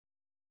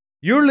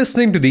You're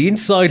listening to the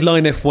Inside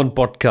Line F1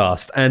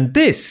 podcast, and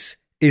this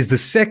is the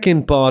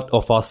second part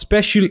of our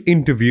special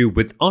interview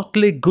with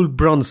Atle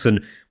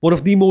Gulbrandsen, one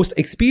of the most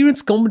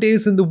experienced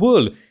commentators in the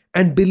world.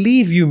 And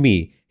believe you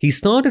me, he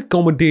started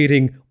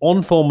commentating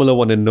on Formula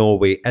One in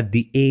Norway at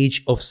the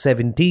age of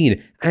 17.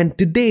 And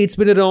today it's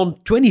been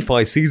around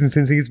 25 seasons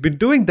since he's been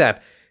doing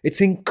that. It's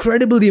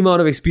incredible the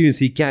amount of experience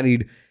he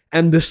carried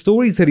and the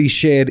stories that he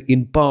shared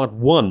in part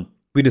 1.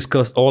 We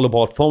discussed all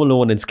about Formula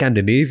One in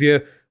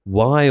Scandinavia,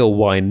 why or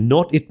why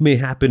not it may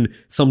happen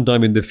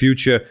sometime in the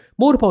future.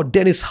 More about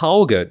Dennis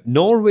Hauger,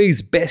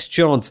 Norway's best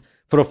chance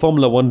for a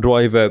Formula One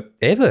driver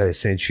ever,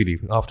 essentially,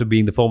 after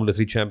being the Formula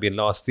 3 champion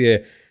last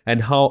year,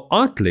 and how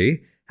Atle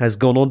has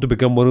gone on to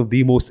become one of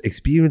the most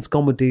experienced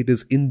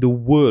commentators in the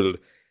world.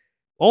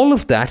 All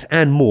of that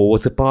and more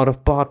was a part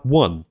of part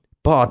 1.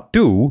 Part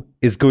 2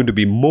 is going to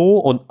be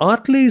more on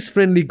Atle's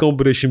friendly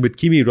competition with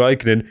Kimi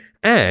Räikkönen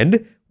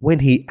and when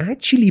he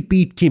actually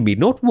beat Kimi,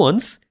 not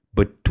once,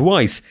 but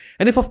twice.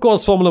 And if, of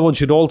course, Formula One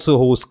should also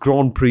host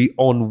Grand Prix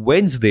on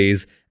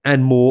Wednesdays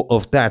and more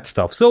of that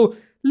stuff. So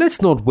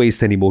let's not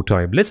waste any more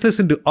time. Let's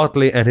listen to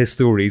Atle and his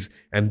stories.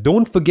 And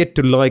don't forget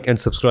to like and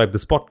subscribe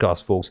this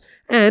podcast, folks.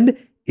 And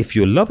if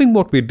you're loving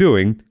what we're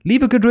doing,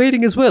 leave a good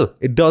rating as well.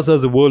 It does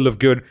us a world of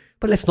good.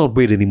 But let's not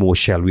wait anymore,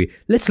 shall we?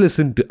 Let's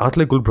listen to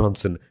Atle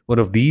Gulbrandsen, one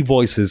of the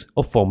voices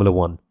of Formula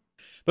One.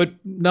 But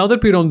now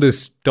that we're on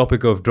this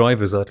topic of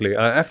drivers, Atle,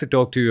 I have to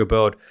talk to you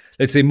about,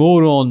 let's say,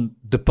 more on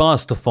the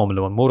past of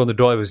Formula One, more on the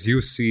drivers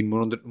you've seen,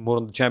 more on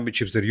the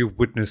championships that you've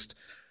witnessed.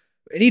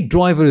 Any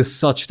driver as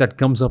such that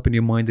comes up in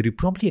your mind that you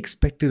probably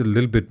expected a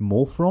little bit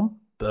more from,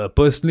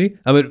 personally?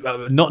 I mean,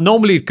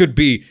 normally it could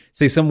be,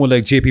 say, someone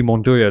like JP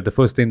Montoya, the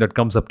first name that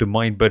comes up to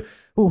mind. But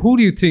who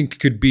do you think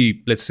could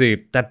be, let's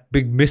say, that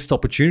big missed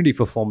opportunity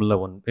for Formula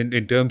One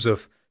in terms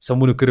of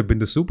someone who could have been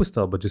the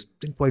superstar but just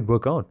didn't quite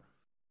work out?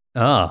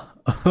 Ah,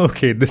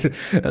 okay. This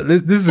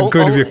is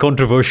going to be a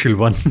controversial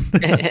one.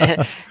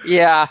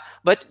 Yeah,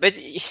 but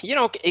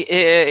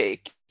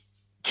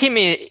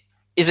Kimi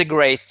is a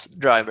great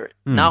driver.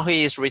 Now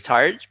he is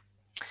retired.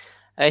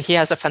 He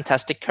has a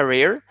fantastic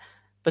career,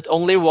 but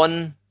only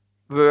one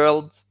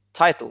world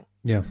title.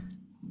 Yeah.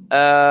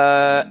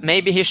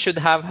 Maybe he should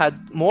have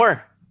had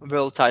more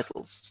world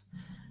titles.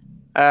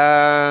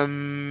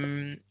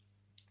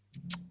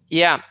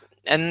 Yeah.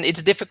 And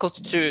it's difficult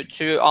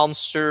to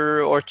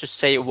answer or to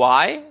say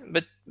why,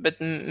 but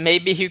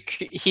maybe he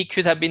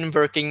could have been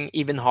working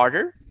even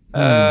harder.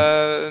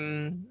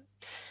 And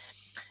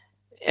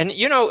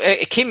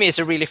Kimi is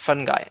a really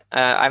fun guy.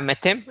 I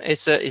met him.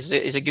 He's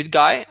a good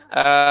guy,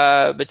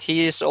 but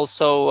he is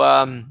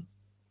also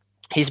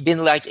he's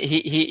been like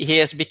he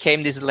has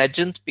become this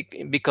legend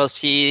because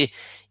he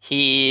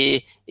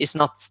is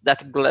not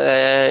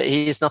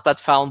that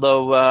fond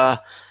of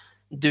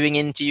doing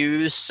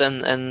interviews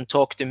and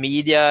talk to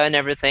media and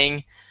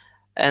everything,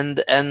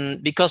 and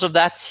because of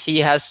that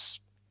he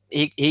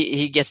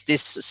gets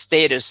this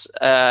status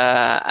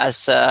as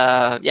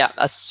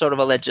sort of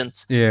a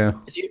legend. Yeah.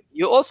 But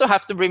you also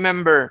have to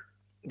remember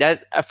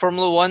that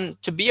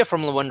to be a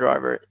Formula One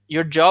driver,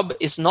 your job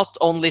is not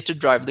only to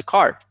drive the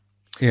car.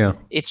 Yeah.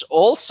 It's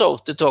also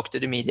to talk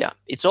to the media.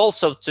 It's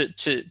also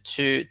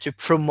to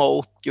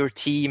promote your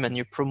team and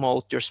you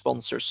promote your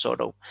sponsors, sort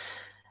of.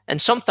 And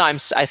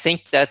sometimes I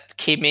think that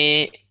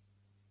Kimi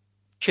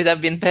could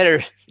have been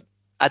better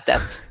at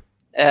that.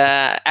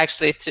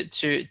 Actually,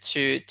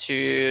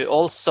 to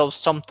also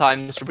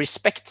sometimes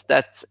respect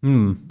that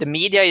the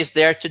media is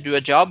there to do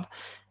a job,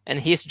 and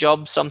his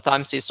job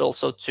sometimes is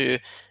also to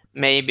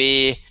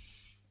maybe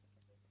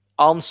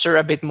answer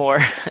a bit more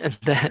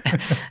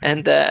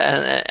and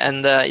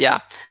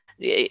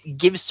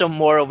give some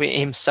more of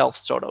himself,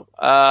 sort of.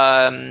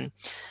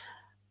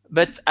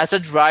 But as a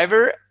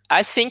driver,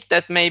 I think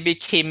that maybe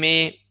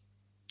Kimi,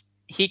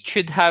 he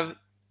could have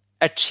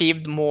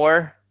achieved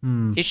more.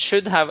 He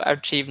should have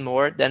achieved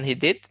more than he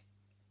did,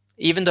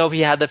 even though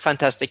he had a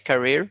fantastic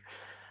career.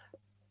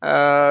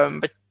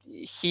 But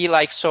he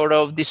sort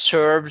of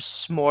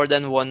deserves more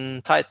than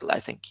one title, I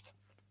think.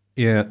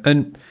 Yeah,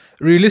 and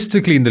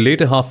realistically, in the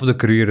later half of the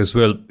career as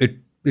well,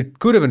 it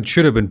could have and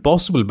should have been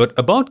possible. But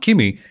about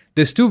Kimi,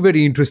 there's two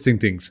very interesting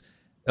things.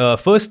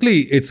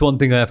 Firstly, it's one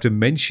thing I have to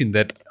mention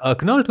that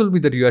Kunal told me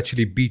that you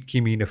actually beat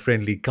Kimi in a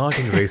friendly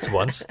karting race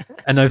once.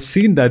 And I've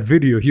seen that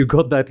video. You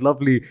got that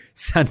lovely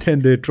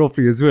Santander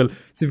trophy as well.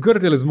 So you've got to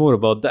tell us more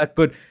about that.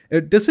 But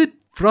does it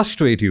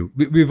frustrate you?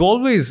 We've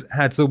always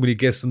had so many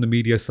guests on the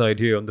media side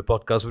here on the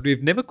podcast, but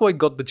we've never quite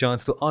got the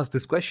chance to ask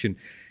this question.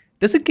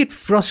 Does it get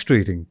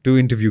frustrating to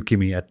interview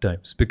Kimi at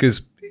times?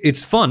 Because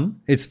it's fun.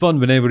 It's fun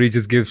whenever he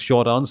just gives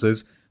short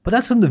answers. But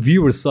that's from the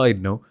viewer's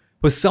side, no?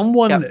 For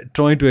someone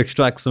trying to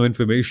extract some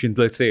information,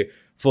 let's say,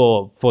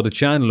 for the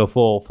channel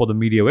or for the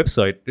media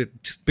website, it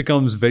just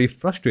becomes very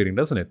frustrating,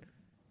 doesn't it?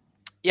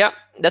 Yeah,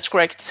 that's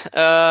correct.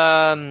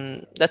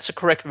 That's a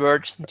correct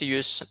word to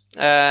use.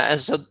 And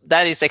so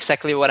that is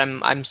exactly what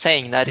I'm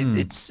saying. That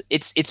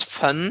it's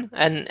fun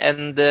and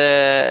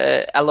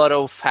a lot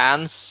of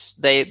fans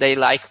they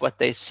like what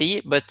they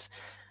see, but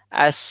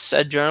as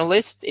a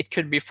journalist, it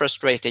could be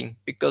frustrating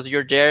because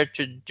you're there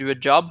to do a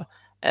job,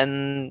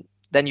 and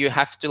then you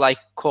have to like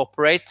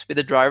cooperate with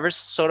the drivers,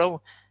 sort of.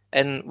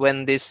 And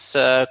when this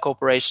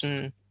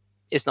cooperation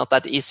is not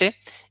that easy,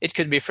 it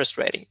could be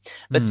frustrating.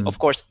 But of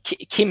course,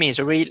 Kimi is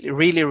a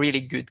really, really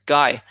good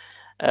guy,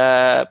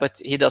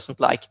 but he doesn't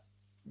like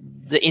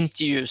the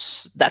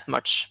interviews that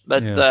much.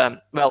 But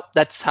well,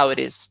 that's how it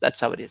is. That's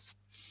how it is.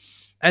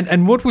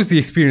 And what was the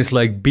experience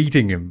like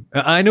beating him?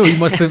 I know he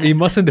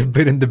mustn't have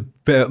been in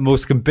the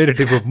most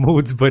competitive of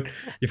moods, but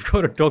you've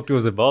got to talk to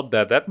us about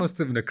that. That must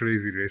have been a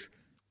crazy race.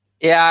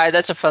 Yeah,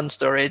 that's a fun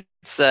story.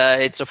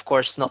 It's of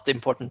course not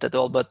important at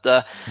all. But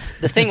the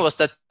thing was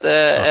that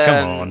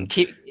come on,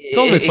 it's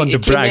always fun to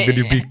brag that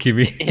you beat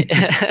Kimi.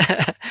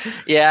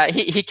 Yeah,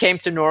 he came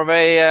to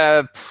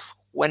Norway.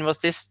 When was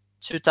this?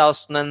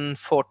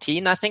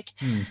 2014, I think.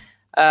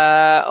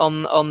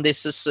 On this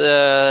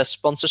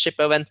sponsorship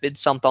event with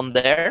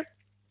Santander,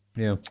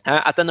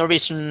 at the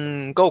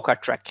Norwegian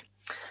go-kart track.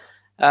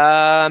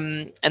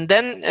 And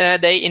then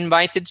they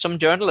invited some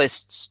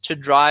journalists to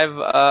drive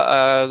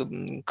a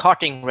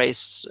karting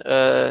race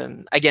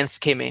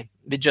against Kimi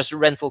with just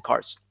rental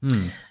cars.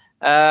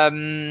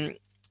 And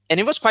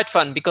it was quite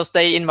fun because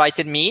they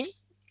invited me.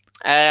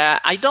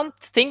 I don't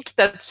think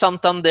that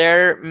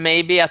Santander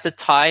maybe at the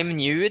time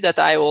knew that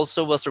I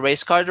also was a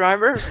race car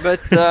driver, but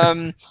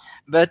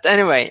but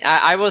anyway,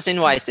 I was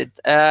invited,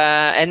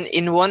 and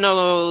in one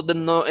of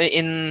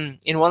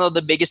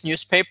the biggest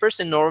newspapers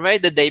in Norway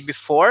the day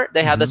before,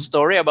 they had a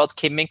story about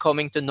Kimi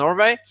coming to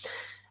Norway,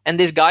 and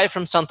this guy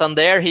from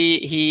Santander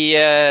he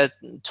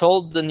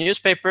told the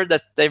newspaper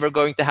that they were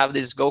going to have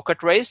this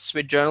go-kart race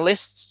with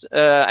journalists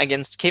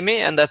against Kimi,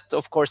 and that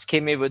of course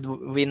Kimi would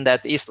win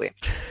that easily.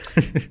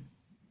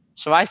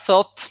 So I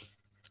thought,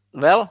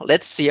 well,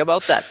 let's see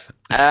about that.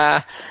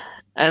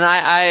 And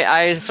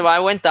I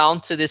went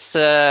down to this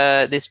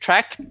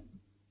track,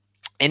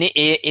 and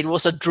it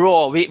was a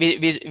draw.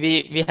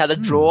 We had a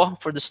draw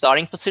for the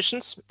starting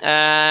positions,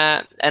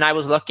 and I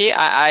was lucky.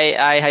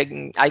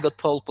 I got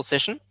pole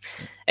position,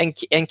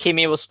 and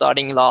Kimi was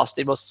starting last.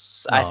 It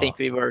was I think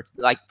we were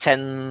like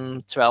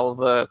 10,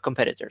 12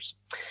 competitors.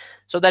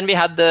 So then we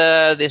had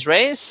this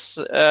race,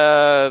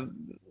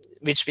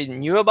 which we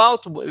knew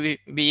about.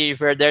 We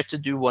were there to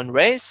do one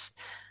race.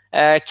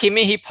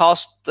 Kimi, he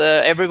passed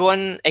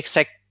everyone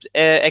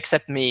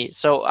except me.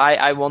 So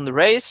I won the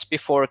race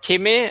before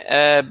Kimi,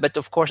 but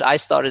of course I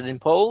started in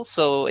pole,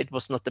 so it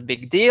was not a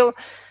big deal.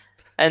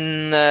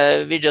 And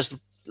we just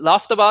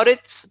laughed about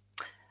it.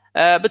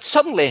 But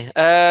suddenly,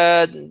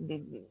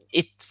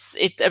 it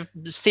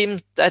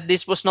seemed that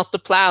this was not the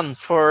plan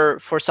for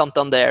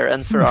Santander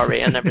and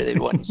Ferrari and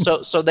everyone.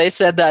 So they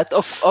said that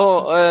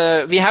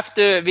we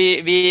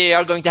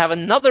are going to have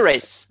another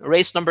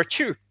race number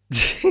 2.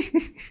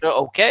 So,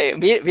 okay,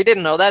 we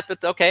didn't know that,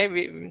 but okay,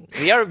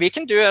 we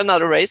can do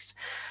another race.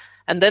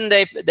 And then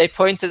they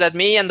pointed at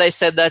me and they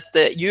said that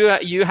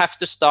you have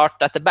to start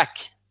at the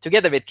back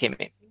together with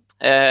Kimi.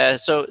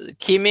 So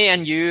Kimi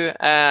and you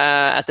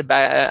at the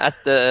back, at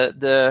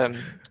the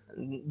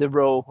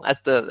row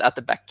at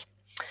the back.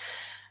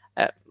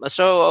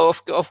 So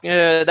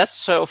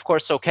that's of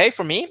course okay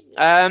for me.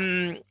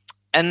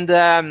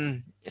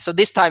 So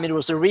this time it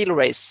was a real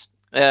race.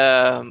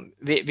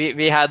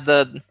 We had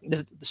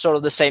sort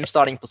of the same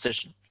starting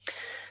position,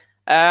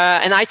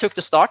 and I took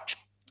the start,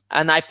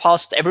 and I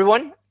passed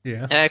everyone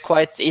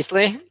quite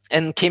easily.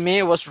 And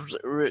Kimi was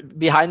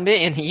behind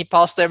me, and he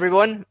passed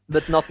everyone,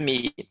 but not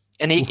me.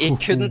 And he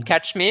couldn't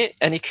catch me,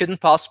 and he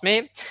couldn't pass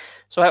me.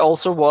 So I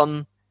also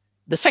won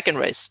the second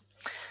race.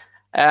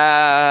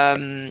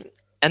 And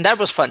that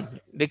was fun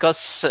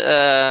because,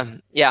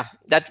 that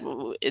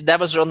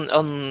was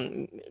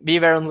on we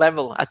were on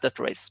level at that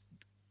race.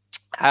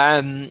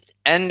 And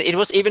it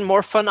was even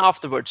more fun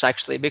afterwards,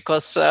 actually,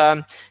 because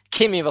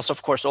Kimi was,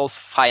 of course, all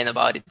fine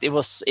about it. It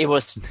was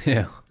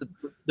the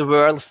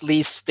world's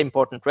least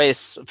important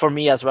race for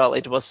me as well.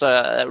 It was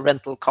a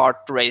rental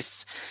kart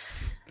race,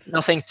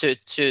 nothing to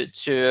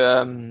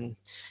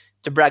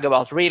brag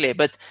about, really.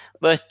 But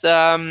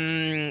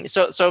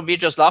so we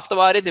just laughed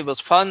about it. It was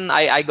fun.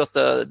 I got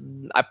a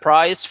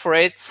prize for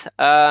it.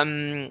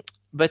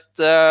 But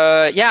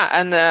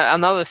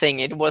another thing,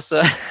 it was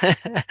a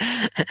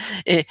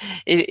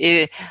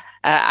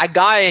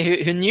guy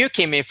who knew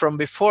Kimi from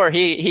before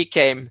he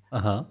came.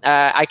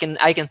 I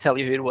can tell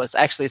you who it was.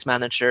 Actually, his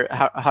manager,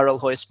 Harald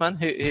Heusmann,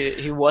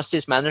 who was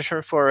his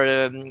manager for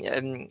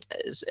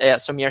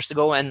some years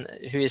ago, and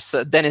who is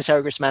Dennis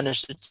Hauger's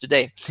manager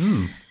today.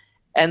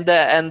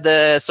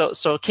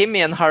 So Kimi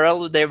and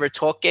Harald, they were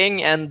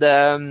talking, and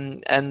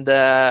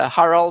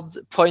Harald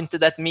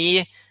pointed at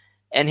me.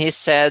 And he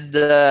said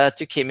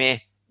to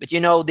Kimi, "But you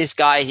know, this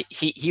guy,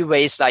 he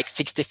weighs like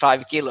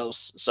 65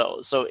 kilos.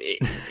 So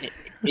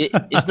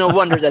it's no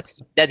wonder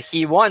that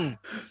he won."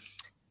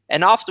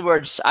 And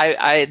afterwards,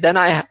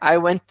 I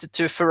went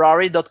to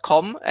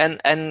Ferrari.com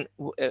and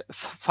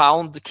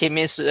found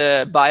Kimi's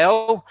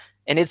bio,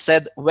 and it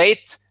said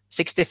weight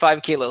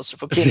 65 kilos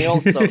for Kimi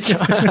also.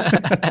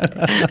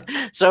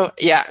 So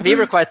yeah, we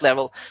were quite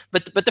level.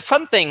 But the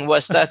fun thing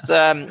was that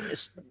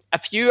a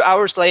few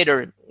hours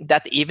later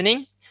that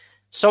evening,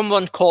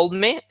 someone called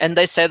me and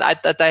they said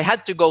that I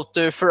had to go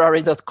to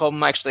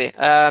Ferrari.com actually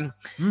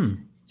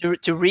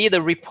to read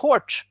a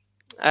report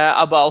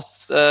about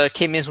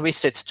Kimi's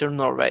visit to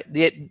Norway.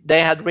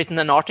 They had written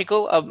an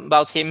article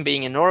about him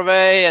being in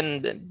Norway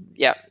and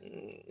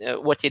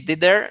what he did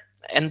there.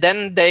 And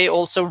then they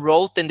also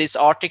wrote in this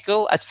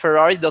article at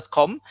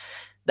Ferrari.com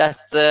that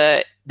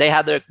they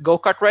had a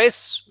go-kart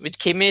race with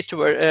Kimi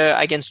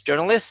against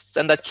journalists,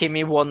 and that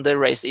Kimi won the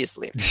race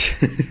easily.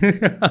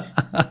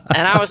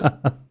 And I was,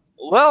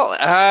 well,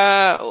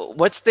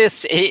 what's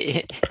this?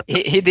 He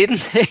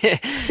didn't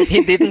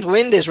he didn't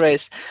win this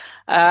race.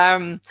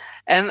 And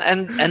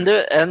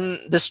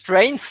the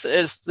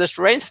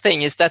strange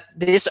thing is that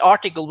this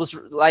article was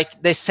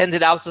like they sent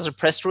it out as a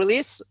press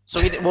release, so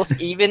it was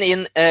even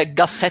in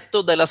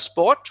Gazzetto dello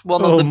Sport,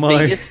 one of the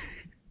biggest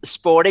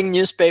sporting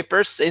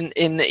newspapers in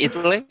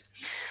Italy.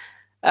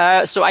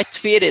 So I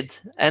tweeted,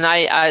 and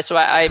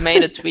I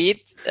made a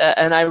tweet,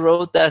 and I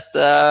wrote that,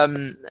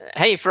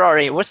 "Hey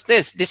Ferrari, what's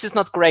this? This is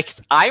not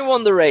correct. I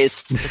won the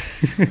race."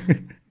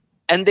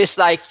 And this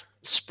like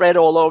spread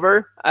all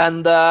over,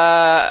 and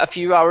a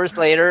few hours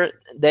later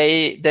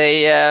they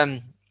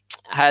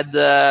had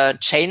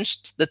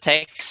changed the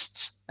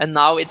text, and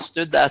now it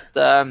stood that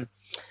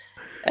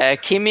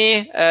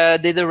Kimi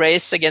did a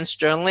race against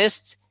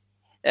journalists.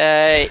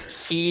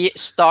 He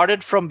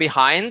started from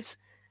behind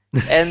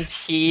and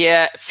he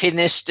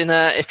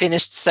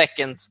finished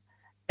second,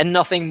 and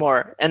nothing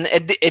more. And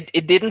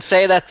it didn't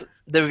say that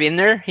the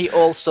winner, he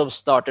also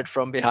started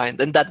from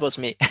behind, and that was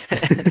me.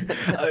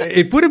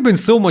 It would have been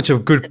so much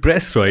of good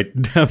press, right?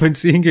 I've been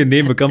seeing your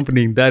name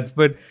accompanying that,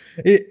 but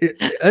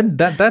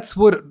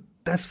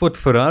that's what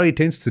Ferrari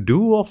tends to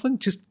do often,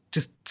 just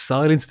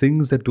silence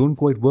things that don't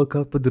quite work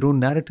out with their own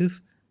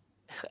narrative.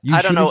 Usually.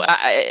 I don't know.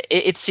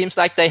 It seems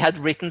like they had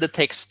written the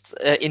text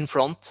in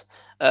front.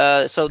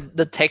 So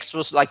the text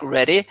was like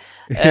ready.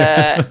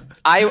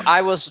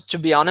 I was, to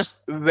be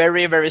honest,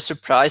 very, very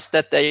surprised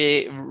that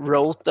they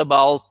wrote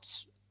about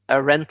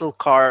a rental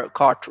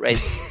kart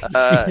race.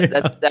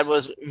 That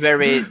was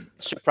very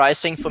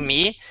surprising for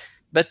me,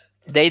 but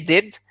they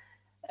did.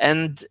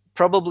 And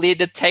probably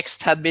the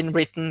text had been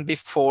written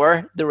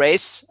before the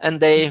race, and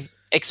they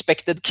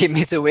expected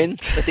Kimi to win,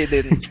 but he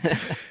didn't.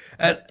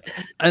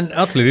 And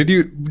Atle, did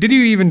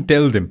you even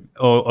tell them,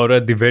 or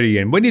at the very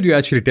end, when did you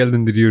actually tell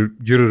them that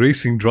you're a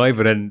racing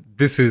driver and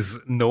this is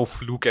no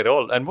fluke at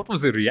all? And what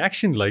was the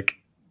reaction like?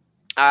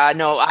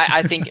 No,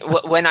 I think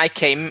when I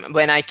came,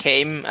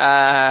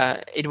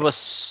 it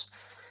was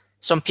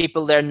some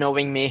people there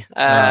knowing me,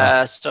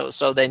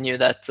 so they knew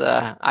that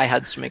I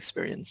had some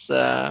experience.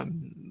 Yeah,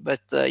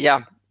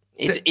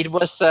 it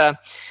was.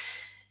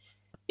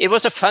 It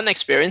was a fun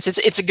experience.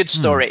 It's a good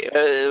story.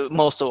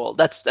 Most of all,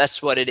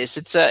 that's what it is.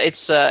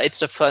 It's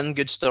a fun,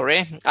 good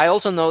story. I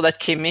also know that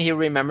Kimi, he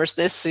remembers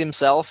this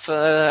himself.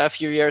 A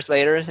few years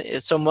later,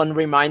 someone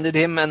reminded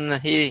him, and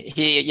he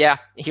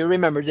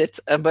remembered it.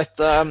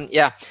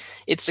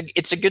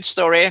 It's a good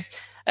story.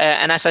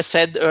 And as I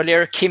said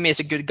earlier, Kimi is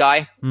a good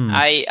guy.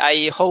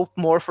 I hope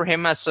more for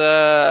him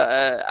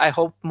I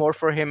hope more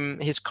for him,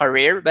 his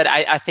career. But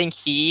I think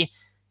he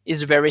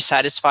is very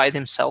satisfied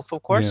himself,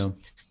 of course. Yeah.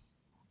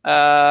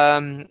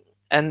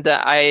 And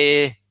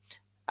I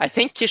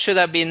think he should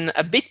have been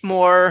a bit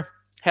more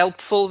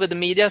helpful with the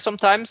media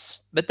sometimes,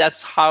 but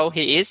that's how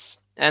he is,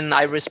 and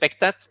I respect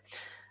that.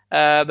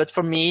 But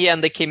for me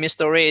and the Kimi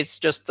story, it's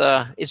just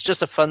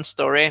a fun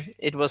story.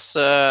 It was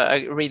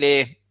a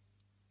really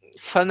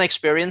fun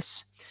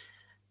experience.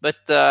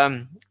 But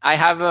I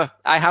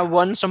have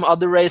won some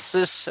other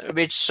races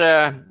which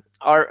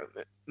are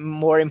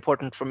more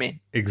important for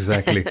me.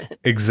 Exactly.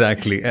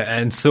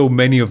 And so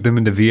many of them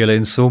in the VLA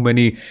and so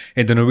many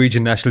in the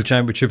Norwegian National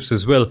Championships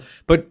as well.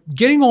 But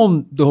getting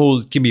on the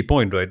whole Kimi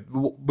point, right?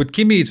 With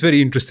Kimi, it's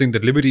very interesting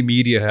that Liberty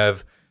Media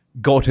have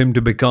got him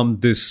to become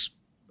this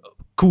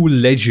cool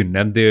legend,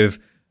 and they've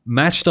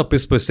matched up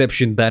his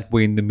perception that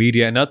way in the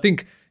media. And I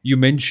think you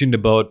mentioned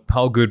about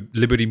how good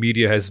Liberty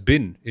Media has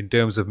been in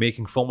terms of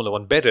making Formula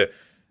One better.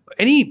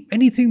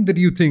 Anything that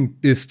you think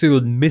is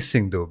still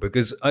missing though?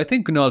 Because I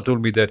think Kunal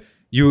told me that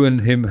you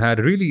and him had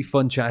a really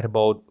fun chat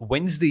about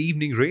Wednesday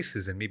evening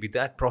races and maybe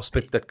that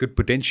prospect that could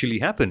potentially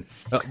happen.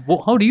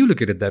 How do you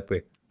look at it that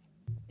way?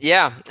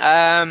 Yeah,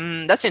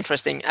 that's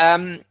interesting.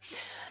 I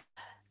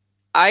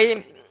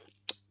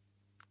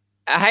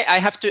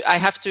have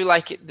to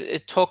like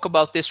talk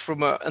about this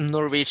from a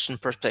Norwegian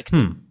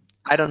perspective.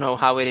 I don't know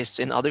how it is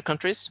in other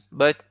countries,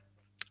 but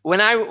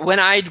when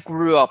I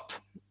grew up,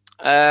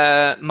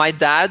 my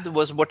dad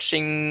was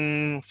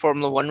watching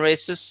Formula One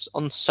races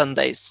on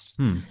Sundays.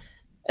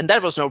 And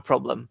that was no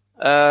problem.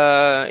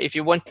 If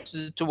you want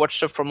to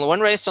watch a Formula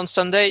One race on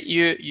Sunday,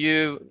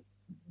 you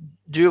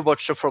do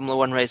watch a Formula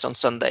One race on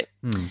Sunday.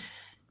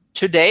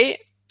 Today,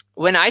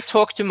 when I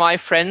talk to my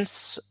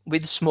friends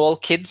with small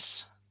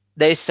kids,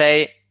 they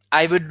say,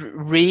 I would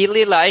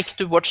really like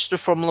to watch the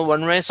Formula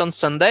One race on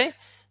Sunday,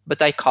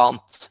 but I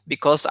can't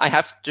because I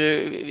have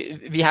to.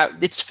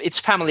 It's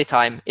family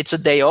time. It's a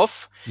day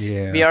off.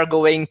 Yeah. We are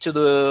going to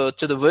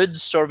the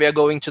woods, or we are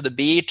going to the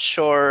beach,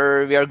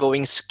 or we are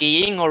going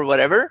skiing, or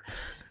whatever.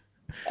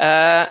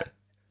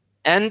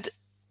 And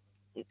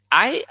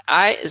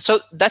so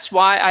that's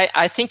why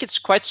I think it's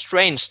quite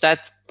strange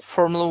that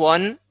Formula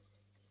One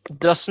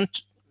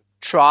doesn't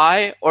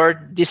try or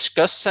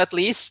discuss at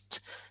least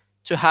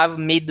to have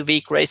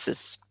midweek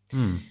races.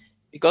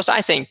 Because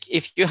I think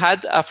if you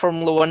had a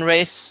Formula One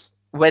race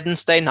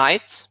Wednesday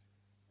night,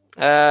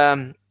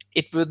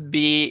 it would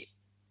be,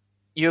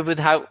 you would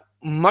have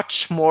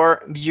much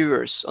more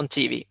viewers on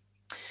TV.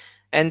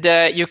 And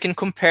you can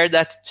compare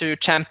that to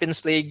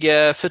Champions League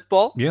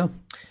football. Yeah.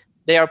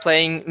 They are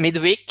playing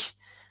midweek,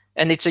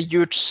 and it's a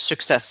huge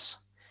success.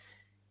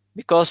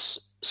 Because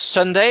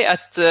Sunday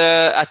at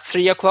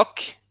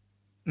 3:00,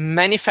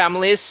 many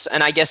families,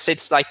 and I guess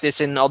it's like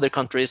this in other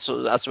countries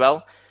as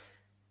well,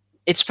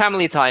 it's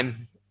family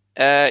time.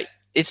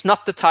 It's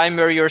not the time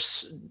where you're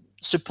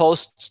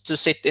supposed to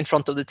sit in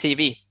front of the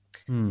TV.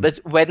 But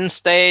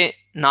Wednesday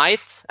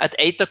night at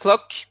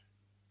 8:00,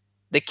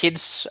 the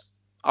kids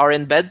are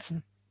in bed,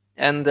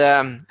 and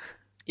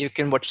you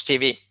can watch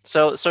TV.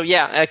 So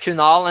yeah,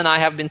 Kunal and I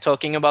have been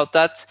talking about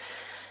that.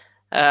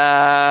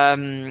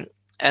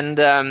 And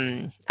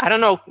I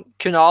don't know,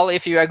 Kunal,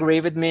 if you agree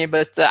with me,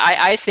 but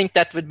I think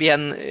that would be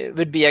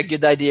a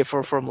good idea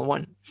for Formula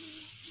One.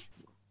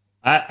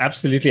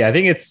 Absolutely, I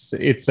think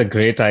it's a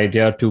great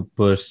idea to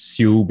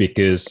pursue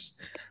because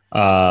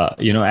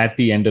at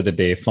the end of the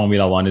day,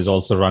 Formula One is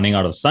also running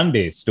out of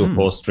Sundays to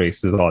host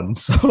races on,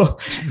 so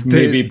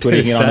maybe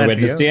putting it on a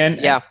Wednesday. Yeah.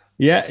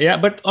 And yeah.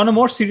 But on a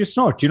more serious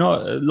note,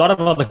 a lot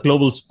of other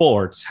global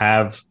sports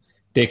have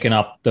taken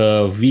up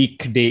the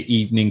weekday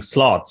evening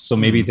slots. So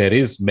maybe there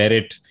is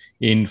merit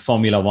in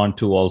Formula One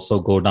to also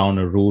go down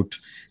a route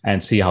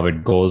and see how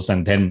it goes.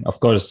 And then, of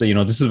course,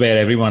 this is where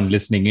everyone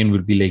listening in will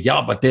be like,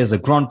 yeah, but there's a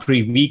Grand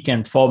Prix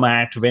weekend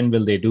format. When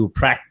will they do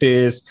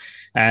practice?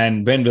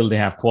 And when will they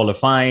have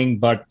qualifying?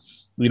 But,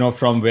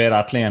 from where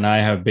Atle and I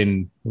have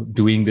been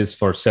doing this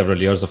for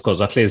several years, of course,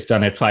 Atle has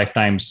done it 5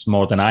 times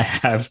more than I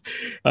have.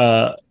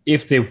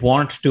 If they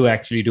want to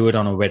actually do it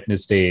on a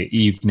Wednesday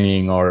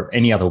evening or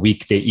any other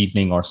weekday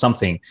evening or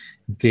something,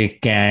 they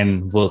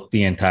can work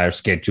the entire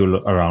schedule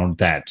around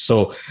that.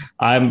 So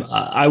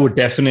I would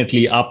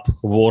definitely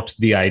upvote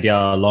the idea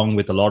along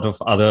with a lot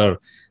of other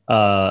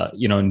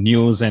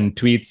news and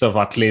tweets of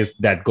Atle's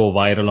that go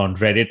viral on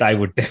Reddit. I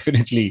would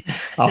definitely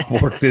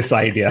upvote this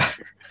idea.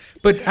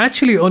 But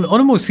actually, on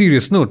a more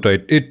serious note,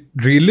 right, it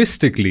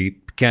realistically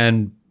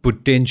can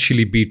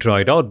potentially be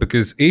tried out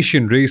because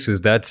Asian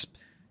races, that's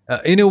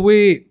in a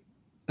way,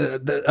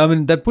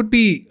 that would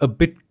be a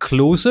bit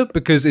closer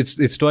because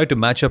it's tried to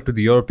match up to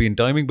the European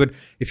timing. But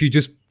if you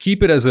just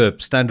keep it as a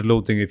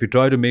standalone thing, if you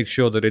try to make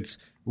sure that it's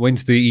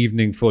Wednesday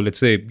evening for, let's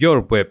say,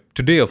 Europe, where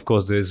today, of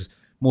course, there's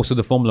most of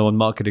the Formula One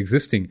market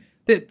existing,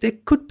 there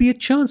could be a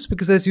chance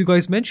because, as you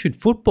guys mentioned,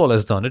 football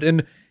has done it.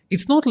 And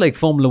it's not like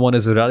Formula One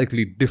is a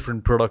radically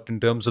different product in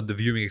terms of the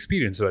viewing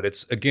experience, right?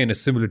 It's, again, a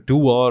similar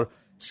 2-hour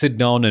sit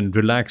down and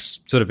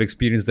relax sort of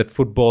experience that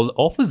football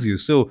offers you.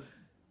 So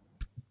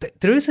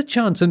there is a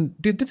chance. And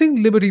do you think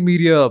Liberty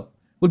Media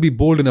will be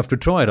bold enough to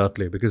try it,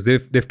 Atle? Because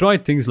they've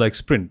tried things like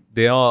Sprint.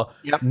 They are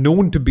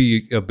known to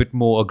be a bit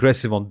more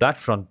aggressive on that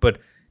front. But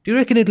do you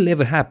reckon it'll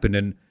ever happen?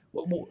 And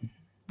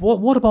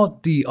what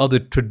about the other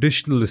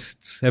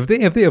traditionalists? Have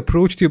they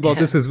approached you about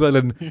this as well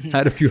and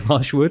had a few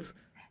harsh words?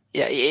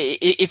 Yeah,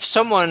 if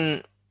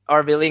someone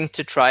are willing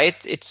to try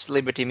it, it's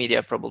Liberty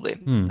Media probably.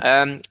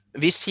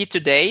 We see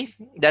today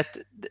that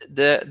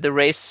the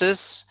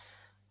races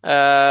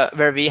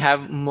where we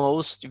have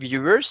most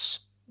viewers,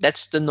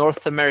 that's the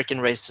North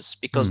American races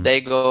because they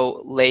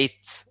go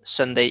late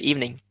Sunday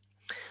evening.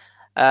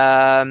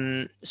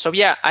 So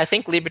yeah, I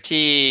think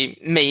Liberty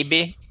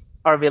maybe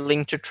are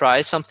willing to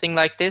try something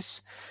like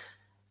this.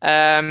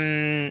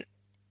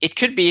 It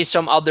could be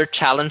some other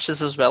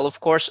challenges as well,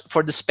 of course.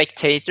 For the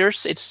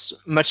spectators, it's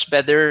much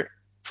better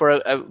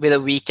with a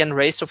weekend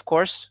race, of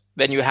course,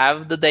 when you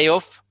have the day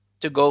off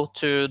to go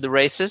to the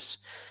races.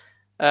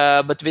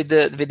 But with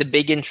the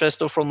big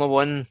interest of Formula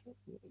One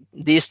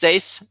these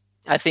days,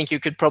 I think you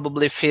could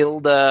probably fill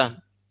the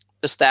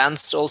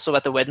stands also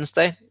at the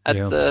Wednesday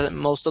at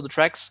most of the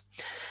tracks.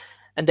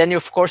 And then,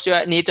 of course,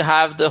 you need to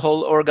have the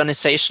whole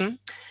organization.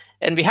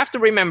 And we have to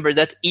remember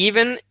that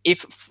even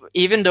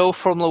though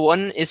Formula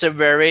One is a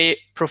very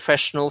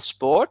professional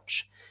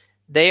sport,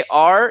 they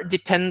are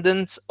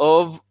dependent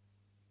of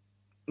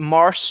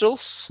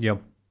marshals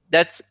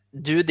that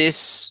do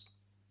this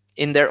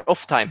in their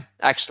off time,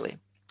 actually.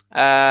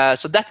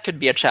 So that could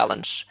be a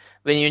challenge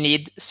when you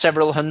need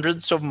several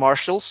hundreds of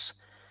marshals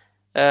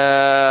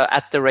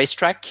at the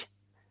racetrack.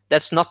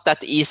 That's not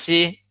that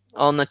easy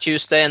on a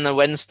Tuesday and a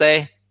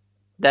Wednesday,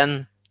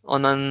 then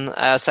on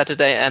a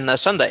Saturday and a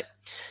Sunday.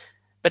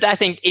 But I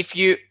think if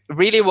you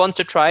really want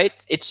to try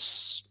it,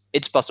 it's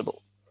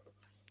possible.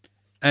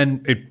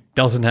 And it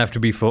doesn't have to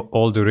be for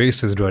all the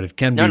races, right? It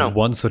can be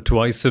once or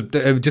twice. So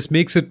it just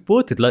makes it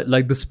worth it,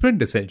 like the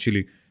sprint,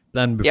 essentially.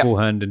 Plan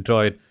beforehand and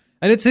try it.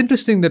 And it's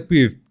interesting that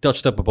we've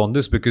touched up upon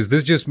this, because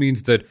this just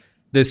means that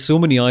there's so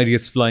many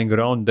ideas flying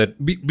around that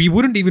we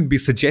wouldn't even be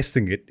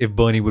suggesting it if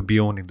Bernie would be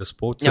owning the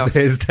sport. So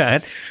there's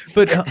that.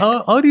 But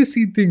how do you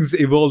see things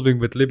evolving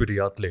with Liberty,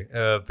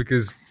 Atle?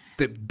 Because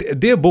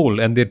they're bold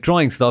and they're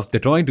trying stuff. They're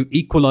trying to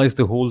equalize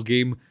the whole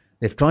game.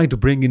 They're trying to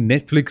bring in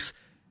Netflix.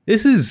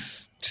 This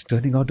is just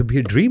turning out to be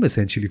a dream,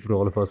 essentially, for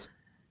all of us.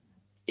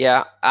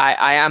 Yeah,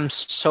 I am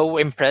so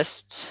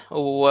impressed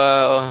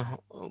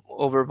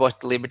over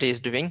what Liberty is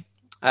doing.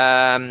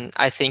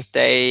 I think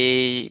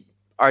they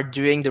are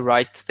doing the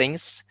right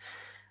things.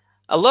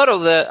 A lot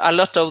of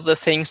the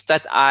things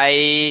that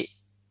I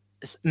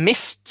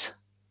missed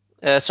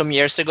some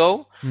years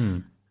ago,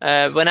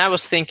 when I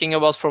was thinking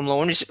about Formula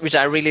One, which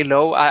I really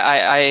love.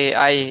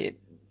 I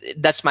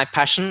that's my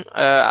passion.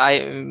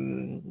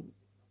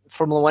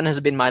 Formula One has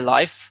been my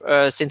life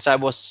since I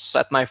was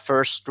at my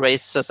first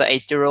race as an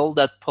 8-year-old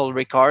at Paul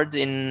Ricard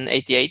in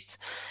 '88.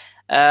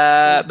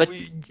 But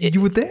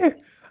you were there.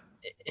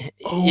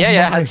 Oh,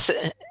 yeah.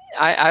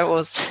 I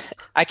was.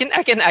 I can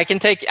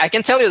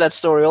tell you that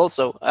story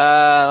also.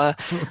 For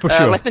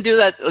sure. Let me do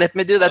that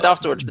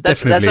afterwards. But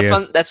that's a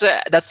fun.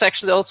 That's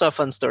actually also a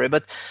fun story.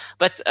 But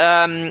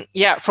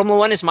Formula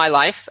One is my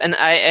life, and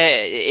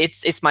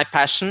it's my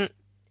passion.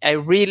 I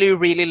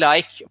really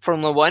like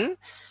Formula One.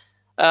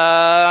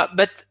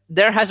 But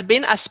there has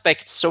been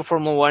aspects of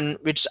Formula One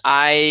which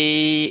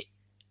I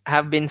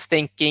have been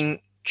thinking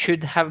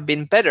could have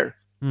been better,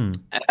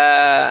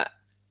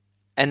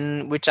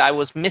 and which I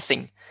was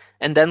missing.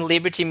 And then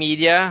Liberty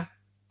Media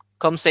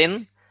comes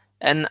in,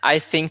 and I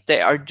think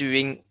they are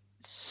doing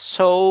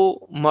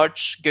so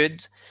much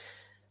good.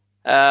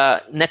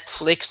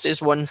 Netflix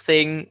is one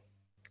thing,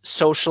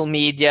 social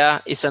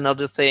media is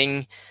another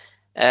thing.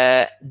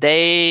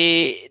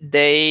 They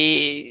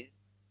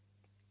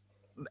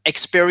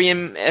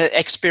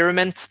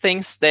experiment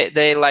things.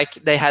 They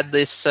had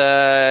this.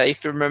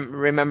 If you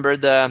remember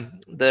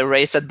the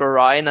race at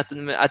Bahrain at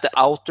the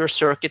outer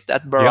circuit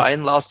at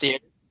Bahrain last year.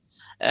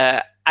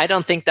 I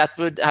don't think that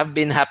would have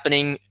been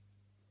happening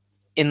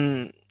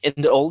in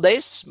the old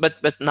days,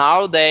 but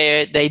now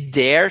they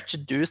dare to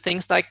do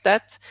things like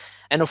that.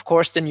 And of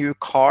course, the new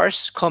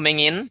cars coming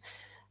in,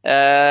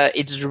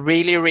 it's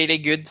really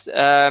good.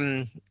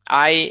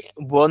 I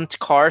want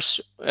cars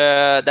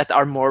that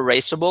are more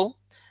raceable,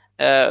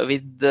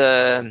 with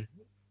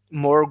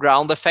more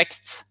ground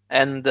effect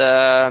and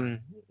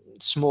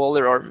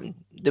smaller, or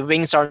the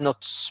wings are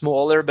not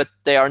smaller, but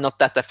they are not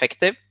that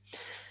effective.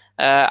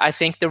 I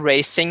think the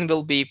racing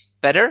will be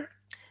better.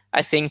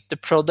 I think the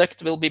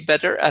product will be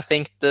better. I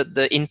think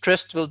the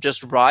interest will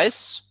just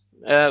rise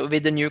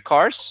with the new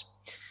cars.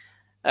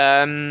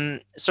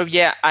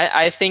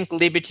 I think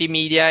Liberty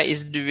Media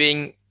is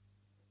doing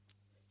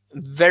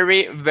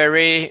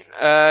very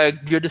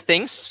good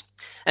things.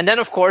 And then,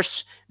 of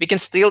course, we can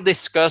still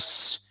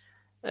discuss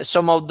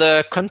some of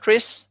the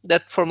countries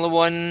that Formula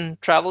One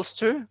travels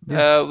to,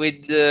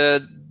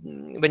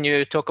 when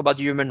you talk about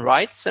human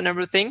rights and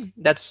everything.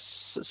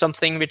 That's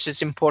something which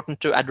is important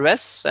to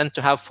address and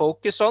to have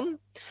focus on.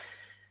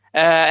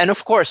 And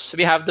of course,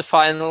 we have the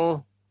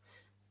final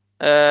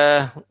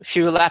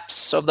few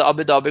laps of the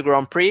Abu Dhabi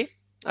Grand Prix,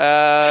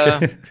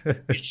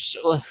 which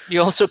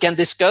you also can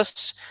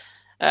discuss.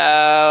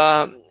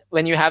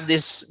 When you have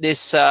this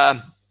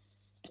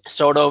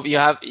sort of, you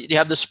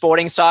have the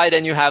sporting side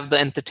and you have the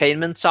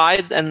entertainment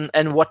side,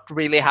 and what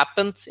really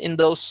happened in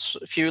those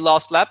few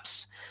last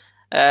laps.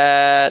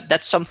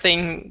 That's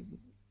something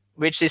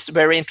which is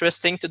very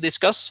interesting to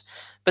discuss.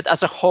 But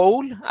as a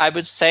whole, I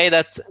would say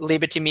that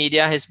Liberty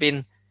Media has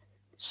been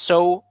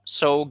so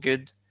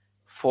good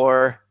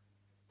for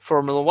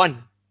Formula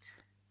One.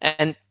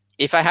 And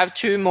if I have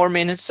 2 more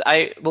minutes,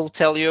 I will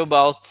tell you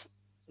about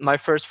my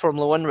first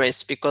Formula One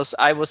race, because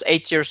I was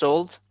 8 years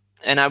old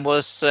and I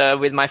was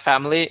with my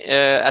family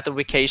at a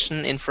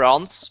vacation in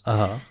France,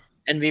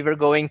 and we were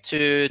going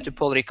to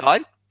Paul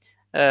Ricard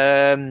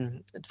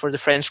for the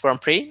French Grand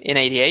Prix in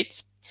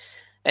 '88,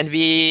 and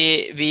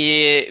we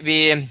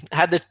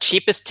had the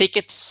cheapest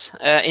tickets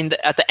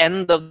at the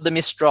end of the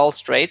Mistral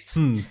Straight,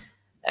 and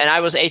I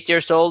was 8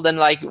 years old and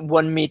like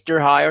 1 meter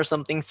high or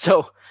something.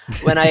 So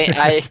when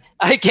I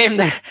came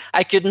there,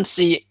 I couldn't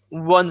see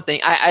one thing.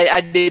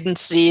 I didn't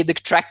see the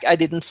track, I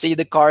didn't see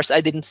the cars,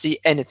 I didn't see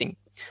anything,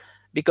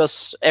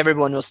 because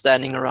everyone was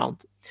standing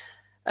around.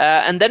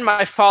 And then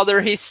my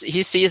father, he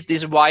sees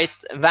this white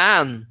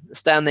van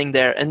standing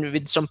there, and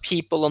with some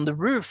people on the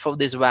roof of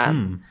this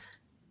van.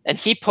 And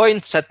he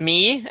points at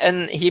me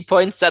and he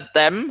points at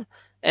them,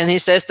 and he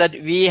says that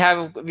we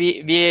have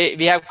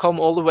come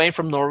all the way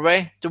from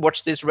Norway to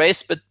watch this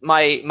race, but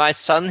my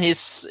son,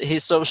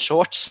 he's so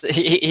short,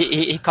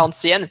 he can't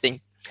see anything.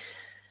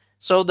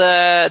 So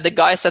the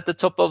guys at the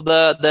top of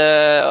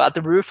at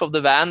the roof of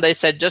the van, they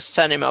said, just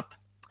send him up.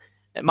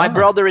 My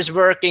brother is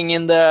working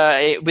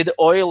with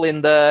oil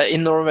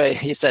in Norway,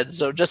 he said,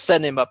 so just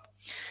send him up.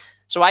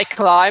 So I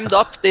climbed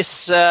up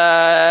this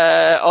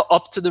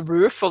up to the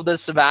roof of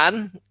this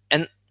van,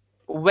 and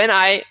when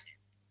I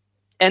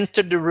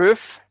entered the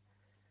roof,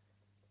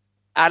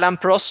 Alain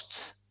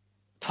Prost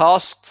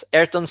passed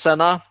Ayrton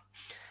Senna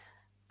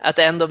at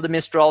the end of the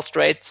Mistral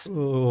Straight,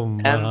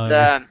 and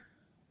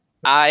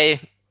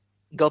I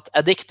got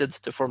addicted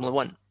to Formula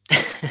One.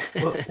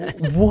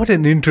 What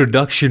an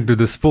introduction to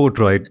the sport,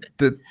 right?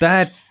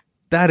 That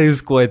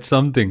is quite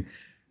something.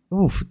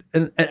 Oof.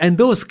 And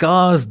those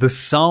cars, the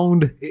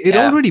sound, it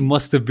already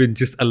must have been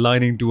just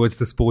aligning towards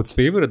the sport's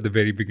favor at the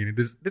very beginning.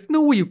 There's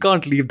no way you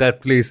can't leave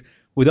that place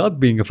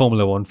without being a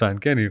Formula One fan,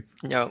 can you?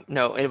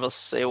 No, it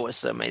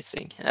was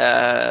amazing.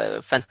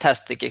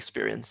 Fantastic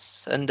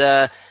experience. And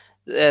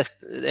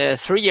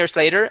 3 years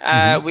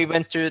later, we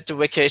went to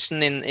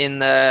vacation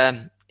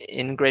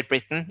in Great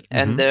Britain,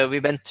 and we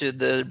went to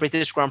the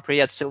British Grand Prix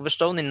at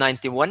Silverstone in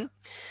 '91.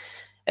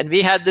 And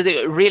we had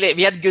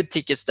good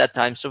tickets that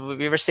time, so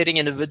we were sitting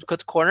in the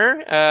Woodcote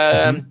corner.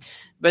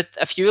 But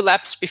a few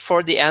laps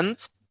before the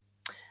end,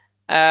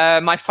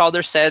 my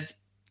father said,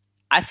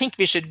 "I think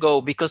we should go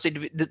because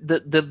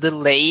the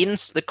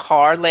lanes, the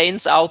car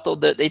lanes it will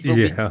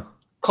be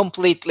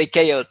completely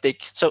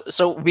chaotic."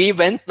 So we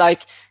went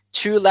like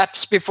 2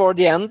 laps before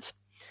the end.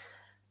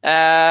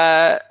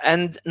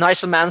 And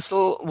Nigel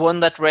Mansell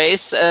won that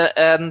race,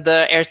 and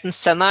Ayrton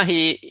Senna,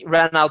 he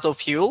ran out of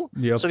fuel,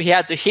 so he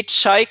had to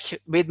hitchhike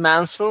with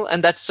Mansell,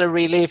 and that's a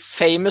really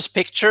famous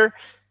picture,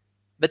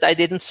 but I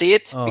didn't see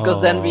it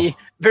because then we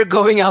were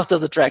going out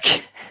of the track.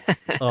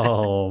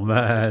 Oh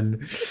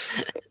man,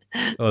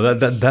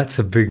 that's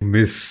a big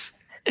miss.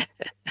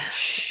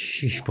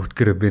 What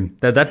could have been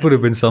that would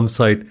have been some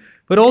sight.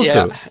 But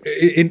also,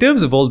 in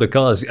terms of all the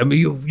cars, I mean,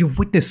 you've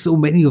witnessed so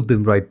many of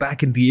them, right?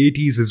 Back in the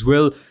 80s as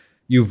well.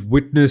 You've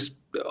witnessed,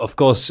 of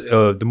course,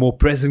 the more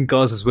present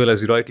cars as well,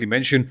 as you rightly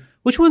mentioned.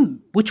 Which one,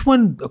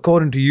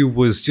 according to you,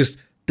 was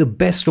just the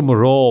best from a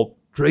raw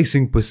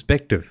racing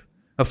perspective?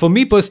 For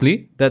me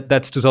personally,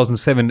 that's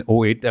 2007,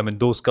 08. I mean,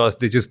 those cars,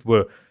 they just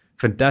were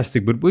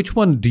fantastic. But which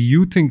one do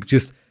you think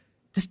just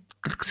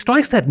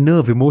strikes that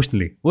nerve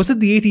emotionally? Was it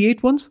the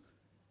 88 ones?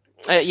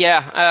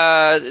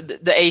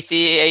 The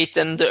 88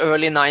 and the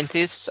early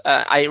 90s,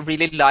 I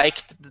really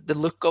liked the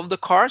look of the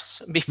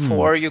cars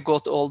before you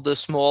got all the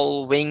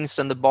small wings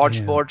and the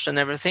barge boards and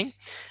everything.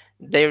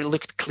 They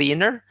looked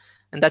cleaner,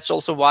 and that's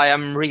also why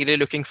I'm really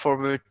looking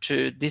forward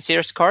to this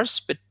year's cars,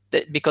 but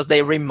because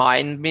they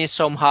remind me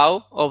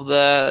somehow of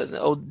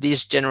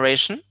this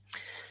generation.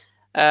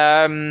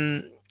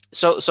 I'm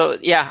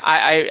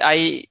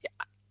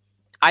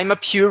a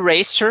pure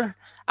racer.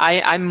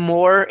 I'm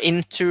more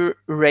into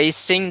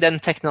racing than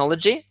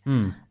technology.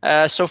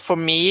 So for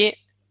me,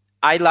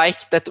 I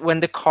like that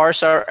when the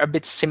cars are a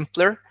bit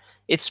simpler,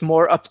 it's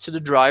more up to the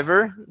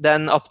driver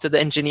than up to the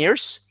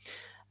engineers.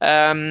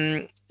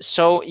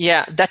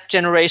 That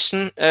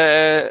generation,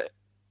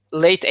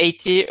 late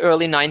 80s,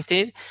 early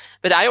 90s.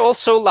 But I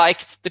also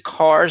liked the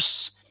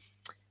cars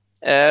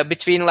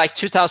between like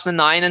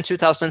 2009 and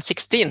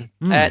 2016.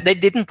 They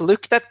didn't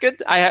look that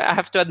good. I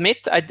have to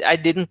admit, I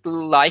didn't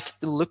like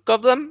the look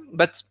of them,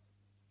 but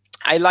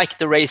I liked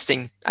the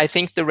racing. I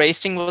think the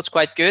racing was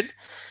quite good.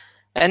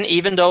 And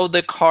even though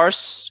the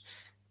cars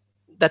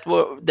that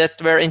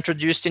were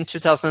introduced in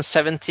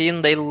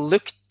 2017, they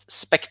looked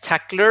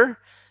spectacular,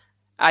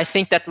 I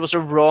think that was a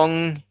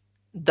wrong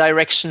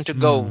direction to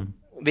go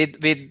with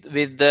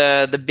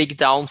the big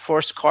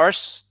downforce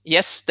cars.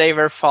 Yes, they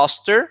were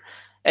faster.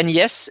 And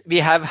yes, we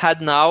have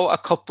had now a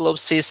couple of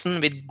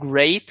seasons with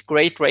great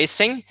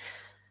racing.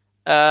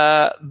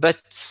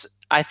 But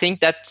I think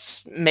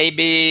that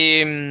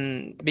maybe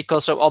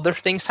because of other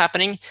things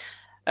happening,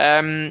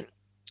 we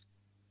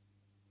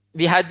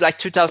had like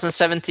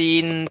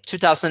 2017,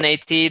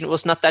 2018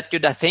 was not that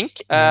good, I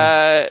think,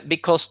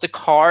 because the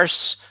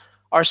cars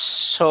are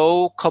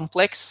so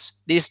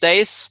complex these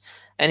days,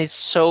 and it's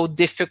so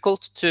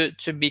difficult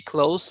to be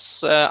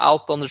close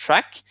out on the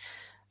track.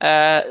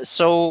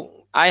 So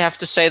I have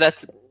to say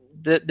that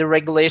the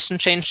regulation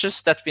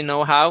changes that we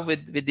now have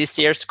with this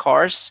year's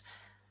cars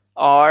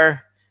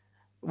are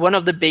one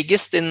of the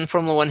biggest in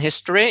Formula One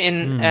history.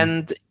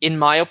 And in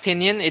my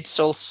opinion, it's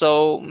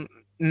also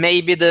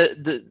maybe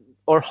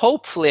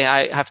hopefully,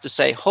 I have to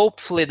say,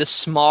 hopefully the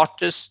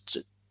smartest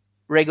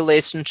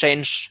regulation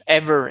change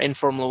ever in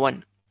Formula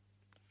One.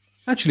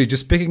 Actually,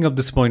 just picking up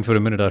this point for a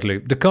minute, Atle,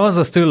 the cars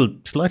are still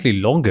slightly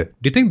longer. Do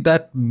you think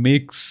that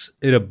makes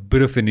it a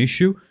bit of an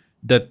issue?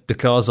 That the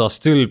cars are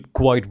still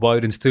quite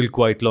wide and still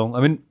quite long.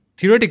 I mean,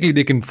 theoretically,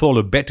 they can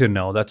follow better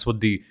now. That's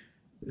what the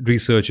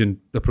research and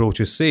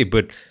approaches say.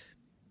 But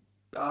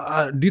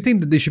do you think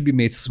that they should be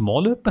made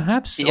smaller,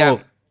 perhaps? Yeah.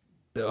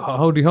 Or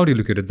how do you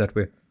look at it that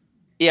way?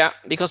 Yeah,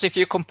 because if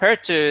you compare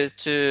to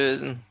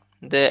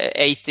the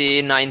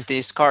 80s,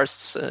 90s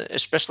cars,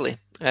 especially,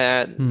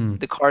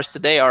 the cars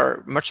today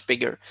are much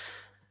bigger.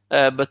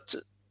 But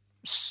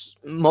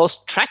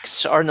most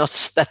tracks are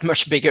not that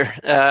much bigger.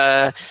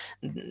 The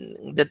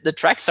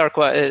tracks are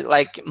quite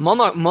like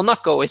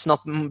Monaco is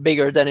not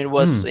bigger than it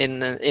was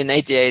in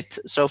 '88.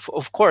 So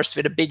of course,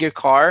 with a bigger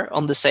car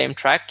on the same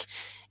track,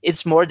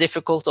 it's more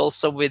difficult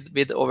also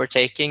with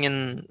overtaking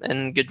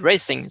and good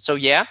racing. So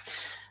yeah,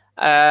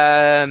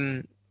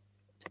 I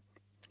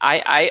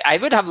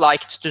would have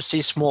liked to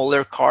see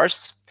smaller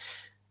cars.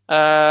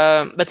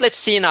 But let's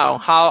see now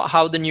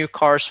how the new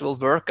cars will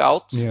work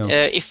out. Yeah.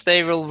 If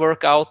they will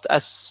work out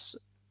as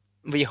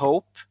we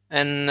hope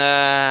and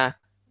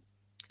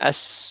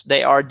as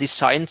they are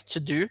designed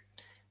to do,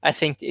 I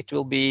think it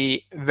will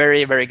be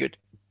very, very good.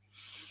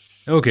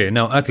 Okay,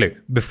 now Atle,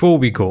 before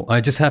we go,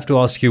 I just have to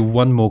ask you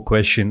one more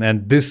question,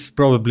 and this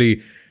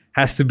probably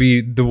has to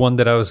be the one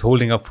that I was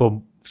holding up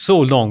for so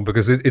long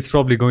because it's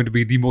probably going to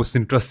be the most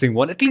interesting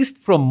one, at least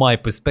from my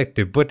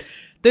perspective. But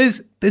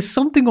there's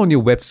something on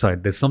your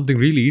website, there's something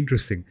really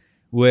interesting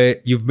where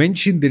you've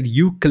mentioned that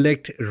you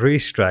collect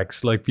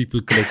racetracks like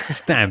people collect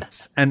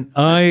stamps, and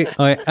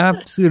I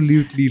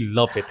absolutely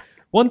love it.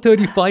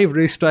 135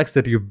 racetracks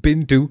that you've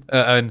been to,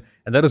 and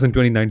that was in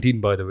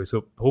 2019, by the way,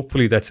 so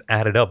hopefully that's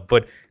added up.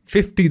 But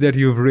 50 that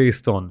you've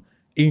raced on,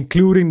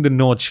 including the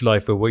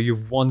Nordschleife, where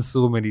you've won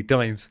so many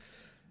times.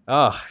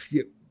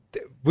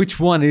 Which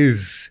one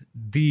is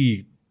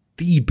the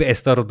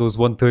best out of those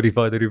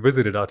 135 that you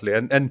visited,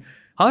 Atle? And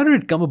how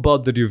did it come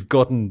about that you've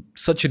gotten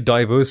such a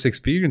diverse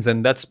experience,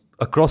 and that's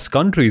across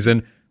countries?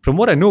 And from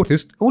what I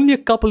noticed, only a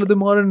couple of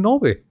them are in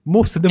Norway.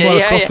 Most of them are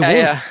across the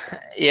world.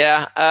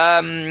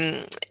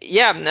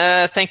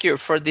 Thank you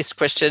for this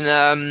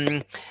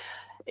question.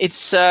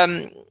 It's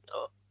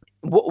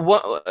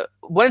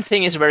one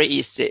thing is very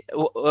easy.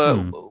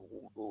 What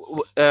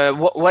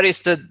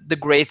is the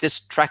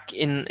greatest track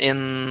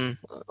in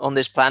on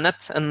this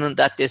planet? And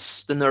that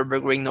is the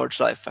Nürburgring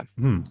Nordschleife.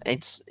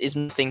 It's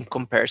nothing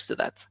compares to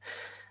that.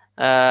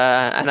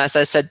 And as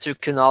I said to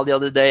Kunal the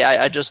other day,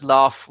 I just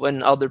laugh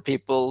when other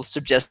people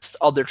suggest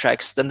other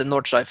tracks than the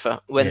Nordschleife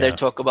when they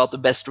talk about the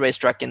best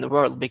racetrack in the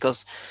world,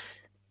 because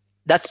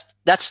that's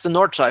the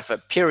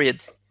Nordschleife,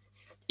 period.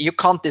 You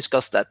can't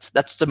discuss that.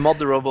 That's the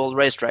mother of all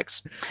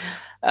racetracks.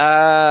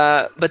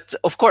 But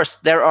of course,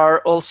 there are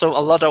also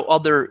a lot of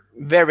other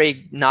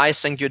very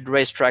nice and good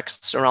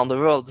racetracks around the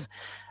world.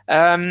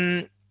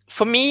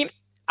 For me,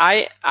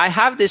 I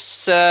have this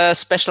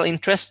special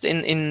interest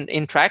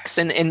in tracks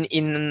and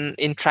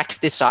in track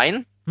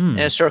design,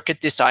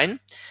 circuit design.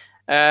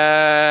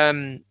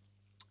 I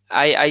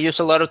use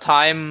a lot of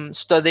time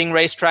studying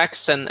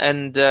racetracks,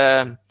 and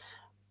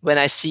when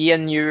I see a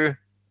new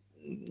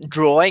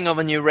drawing of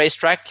a new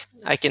racetrack,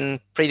 I can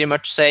pretty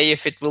much say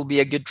if it will be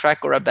a good track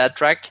or a bad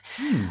track.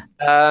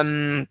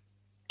 And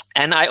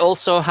I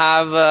also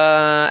have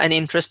an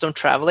interest in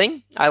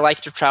traveling. I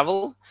like to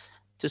travel,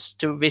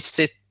 to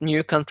visit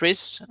new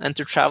countries and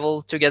to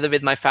travel together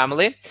with my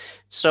family.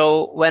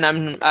 So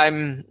when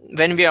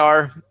we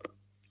are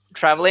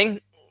traveling,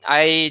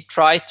 I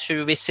try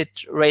to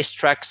visit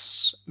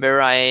racetracks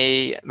where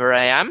I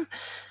am,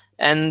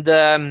 and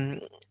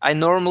I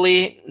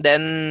normally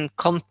then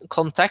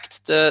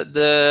contact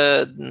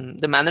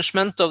the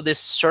management of this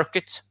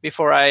circuit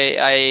before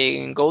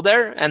I go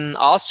there and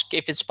ask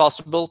if it's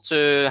possible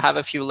to have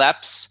a few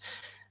laps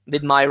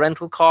with my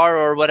rental car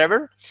or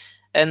whatever.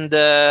 And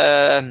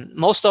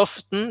most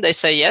often they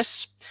say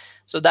yes.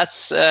 So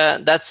that's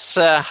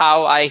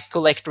how I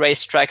collect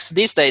racetracks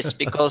these days,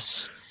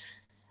 because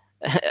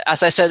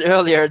as I said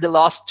earlier, the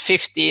last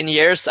 15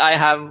 years, I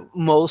have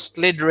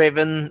mostly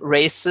driven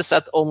races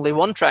at only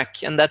one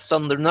track, and that's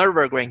on the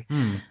Nürburgring.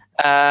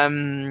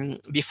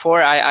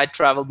 Before, I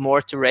traveled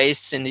more to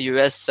race in the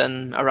US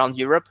and around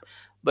Europe.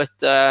 But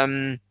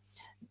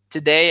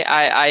today,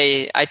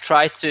 I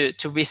try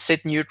to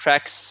visit new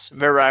tracks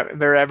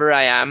wherever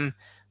I am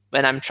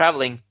when I'm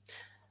traveling.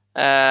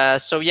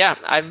 So yeah,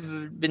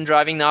 I've been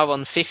driving now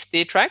on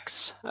 50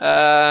 tracks.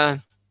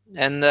 And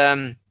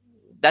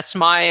that's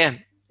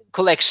my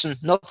collection,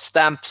 not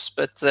stamps,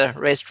 but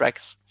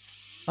racetracks.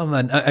 Oh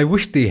man, I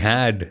wish they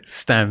had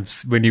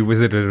stamps when you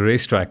visited a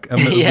racetrack. I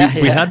mean,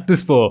 we had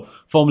this for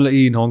Formula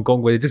E in Hong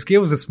Kong, where they just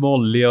gave us a small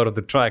layout of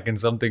the track and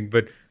something,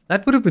 but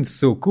that would have been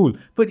so cool.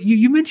 But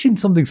you mentioned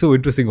something so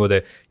interesting over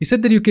there. You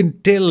said that you can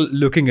tell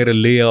looking at a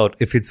layout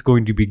if it's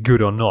going to be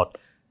good or not.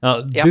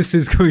 Now, this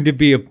is going to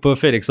be a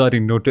perfect,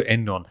 exciting note to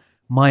end on.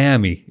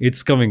 Miami,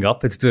 it's coming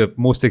up. It's the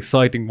most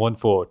exciting one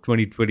for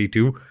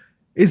 2022.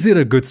 Is it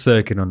a good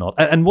circuit or not?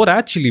 And what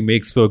actually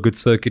makes for a good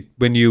circuit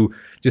when you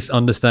just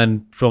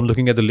understand from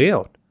looking at the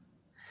layout?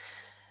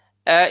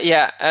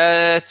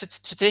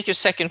 To take your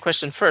second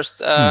question first,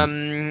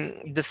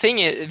 the thing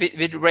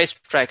with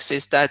racetracks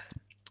is that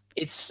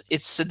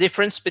it's a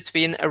difference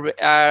between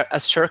a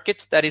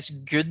circuit that is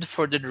good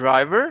for the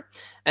driver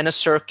and a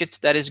circuit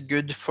that is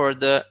good for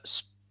the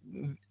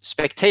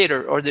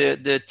spectator or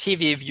the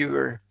TV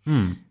viewer.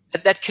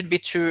 That could be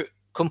two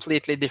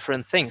completely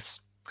different things.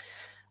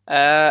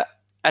 A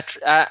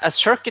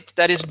circuit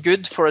that is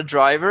good for a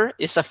driver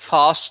is a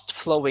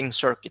fast-flowing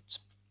circuit.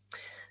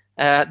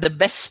 The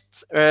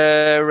best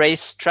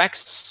race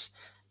tracks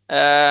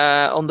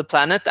on the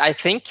planet, I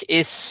think,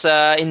 is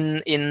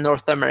in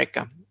North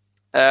America.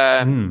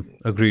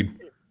 Agreed.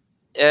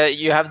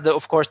 You have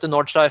of course the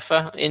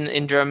Nordschleife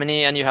in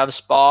Germany, and you have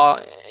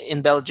Spa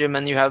in Belgium,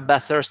 and you have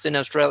Bathurst in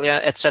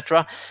Australia,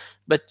 etc.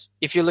 But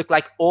if you look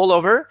like all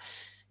over,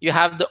 you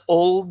have the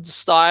old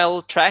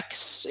style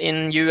tracks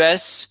in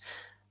US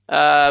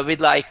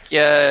with like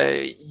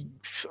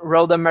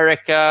Road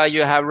America,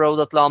 you have Road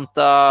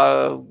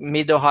Atlanta,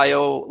 Mid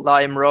Ohio,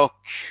 Lime Rock,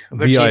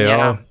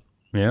 Virginia.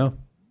 VIR.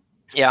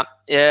 Yeah.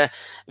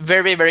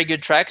 Very, very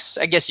good tracks.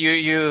 I guess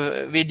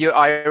you with your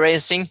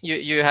iRacing,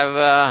 you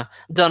have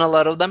done a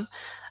lot of them.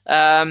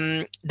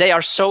 They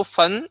are so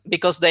fun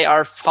because they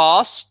are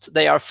fast,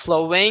 they are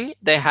flowing,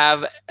 they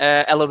have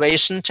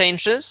elevation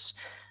changes.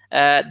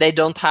 They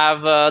don't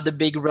have the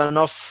big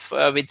runoff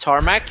with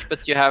tarmac,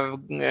 but you have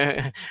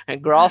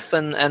grass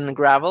and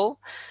gravel.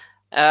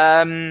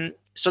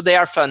 So they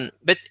are fun.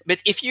 But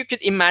if you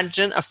could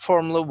imagine a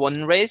Formula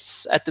One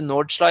race at the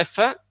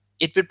Nordschleife,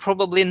 it would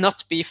probably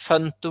not be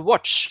fun to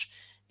watch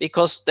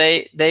because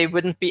they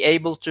wouldn't be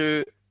able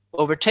to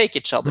overtake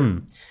each other.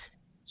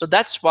 So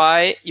that's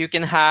why you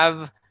can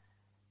have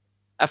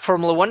a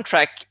Formula One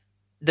track.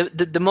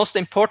 The most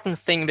important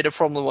thing with a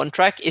Formula One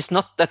track is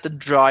not that the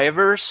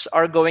drivers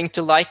are going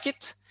to like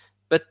it,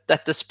 but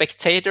that the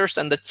spectators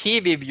and the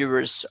TV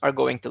viewers are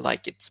going to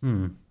like it.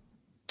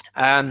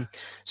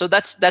 So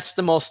that's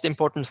the most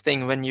important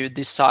thing when you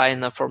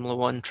design a Formula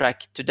One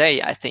track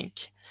today, I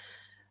think.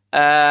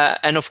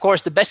 And of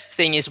course, the best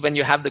thing is when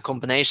you have the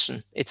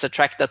combination. It's a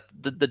track that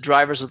the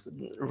drivers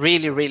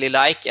really, really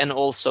like, and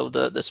also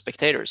the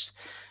spectators.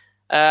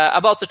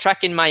 About the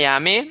track in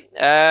Miami,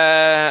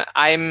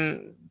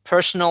 I'm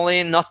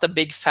personally not a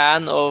big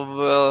fan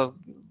of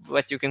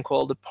what you can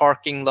call the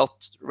parking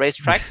lot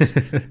racetracks.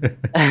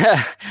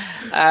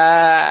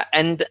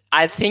 And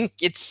I think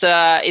it's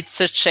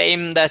a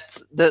shame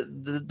that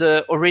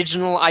the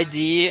original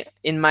idea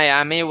in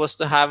Miami was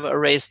to have a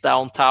race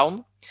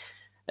downtown.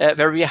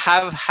 Where we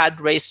have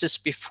had races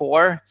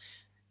before.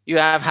 You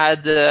have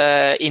had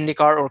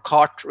IndyCar or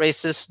kart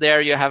races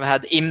there. You have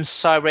had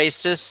IMSA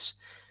races.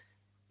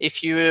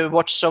 If you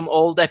watch some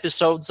old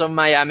episodes of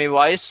Miami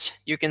Vice,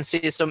 you can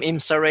see some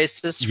IMSA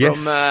races from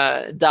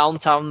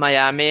downtown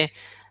Miami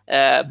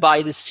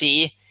by the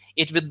sea.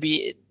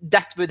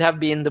 That would have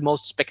been the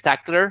most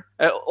spectacular.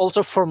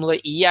 Also, Formula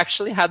E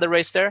actually had a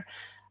race there.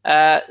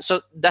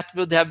 So that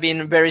would have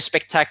been very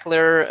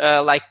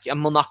spectacular, like a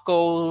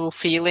Monaco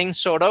feeling,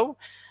 sort of.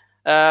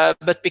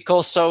 But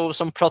because of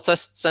some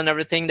protests and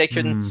everything, they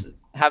couldn't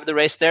have the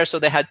race there, so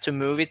they had to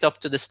move it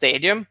up to the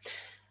stadium.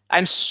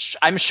 I'm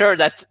sure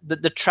that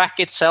the track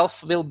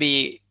itself will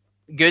be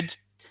good,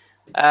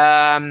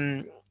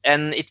 and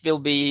it will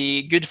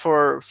be good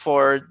for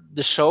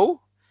the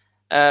show,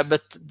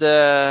 but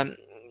the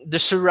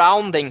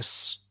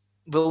surroundings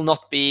will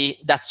not be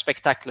that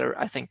spectacular,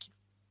 I think.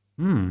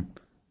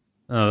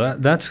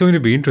 That's going to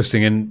be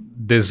interesting, and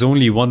there's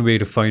only one way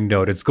to find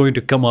out. It's going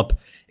to come up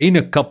in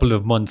a couple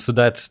of months, so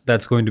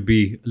that's going to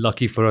be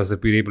lucky for us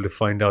that we're able to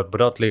find out. But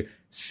Atle,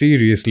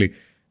 seriously,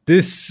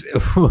 this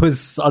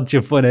was such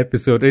a fun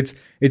episode.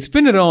 It's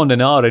been around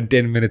an hour and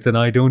 10 minutes, and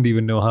I don't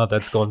even know how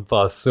that's gone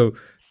past. So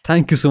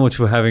thank you so much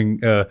for having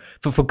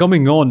for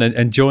coming on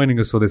and joining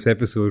us for this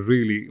episode.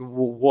 Really,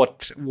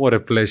 what a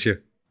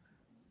pleasure.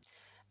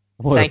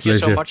 Thank you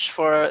so much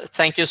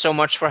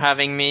for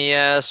having me,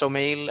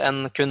 Somil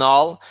and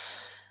Kunal,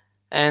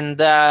 and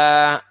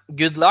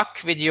good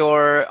luck with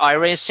your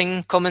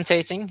iRacing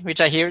commentating,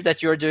 which I hear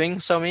that you're doing,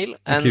 Somil.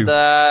 And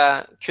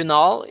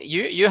Kunal,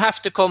 you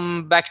have to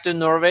come back to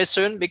Norway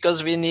soon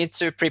because we need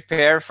to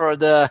prepare for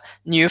the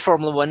new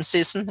Formula One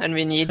season, and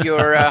we need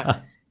your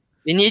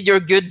we need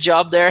your good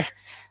job there,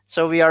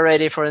 so we are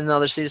ready for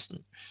another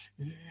season.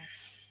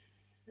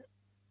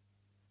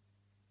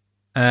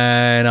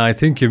 And I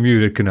think you're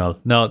muted, Kunal.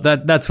 Now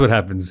that's what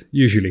happens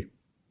usually.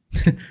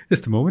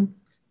 Just a moment.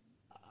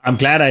 I'm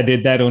glad I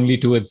did that only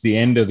towards the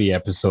end of the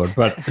episode,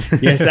 but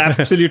yes,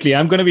 absolutely.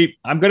 I'm gonna be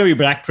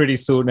back pretty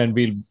soon, and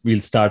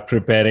we'll start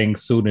preparing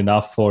soon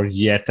enough for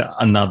yet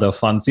another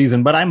fun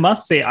season. But I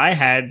must say, I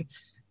had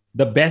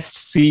the best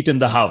seat in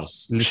the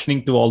house,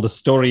 listening to all the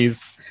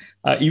stories.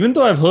 Even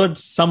though I've heard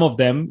some of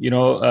them,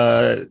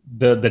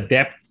 the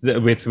depth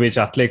with which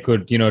Atle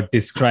could,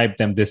 describe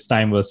them this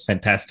time was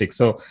fantastic.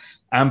 So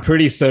I'm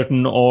pretty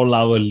certain all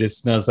our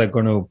listeners are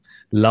going to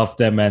love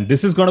them. And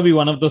this is going to be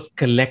one of those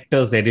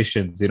collector's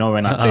editions,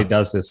 when Atle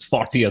does his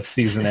 40th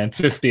season and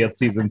 50th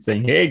season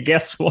saying, hey,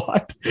 guess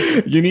what?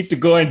 You need to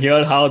go and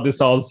hear how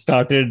this all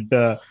started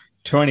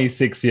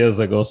 26 years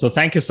ago. So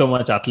thank you so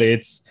much, Atle.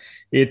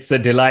 It's a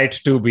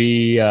delight to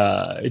be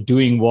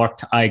doing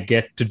what I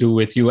get to do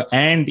with you,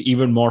 and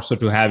even more so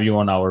to have you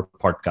on our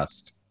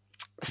podcast.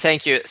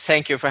 Thank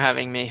you for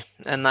having me,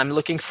 and I'm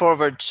looking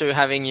forward to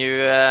having you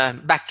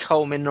back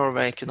home in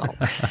Norway, Kunal.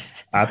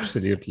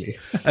 Absolutely.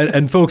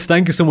 And folks,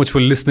 thank you so much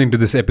for listening to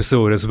this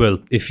episode as well.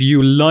 If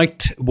you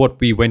liked what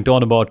we went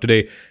on about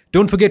today,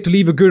 don't forget to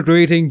leave a good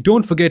rating.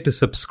 Don't forget to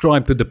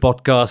subscribe to the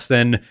podcast,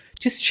 and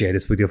just share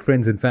this with your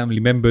friends and family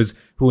members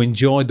who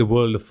enjoy the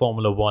world of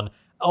Formula One,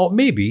 or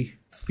maybe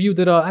few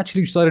that are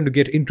actually starting to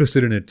get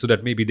interested in it, so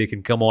that maybe they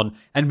can come on.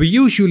 And we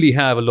usually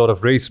have a lot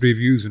of race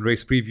reviews and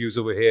race previews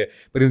over here,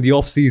 but in the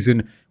off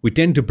season we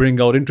tend to bring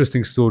out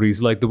interesting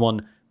stories like the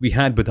one we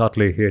had with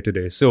Atle here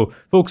today. So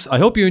folks, I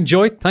hope you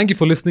enjoyed. Thank you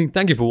for listening.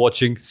 Thank you for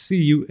watching.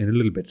 See you in a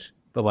little bit.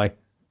 Bye bye.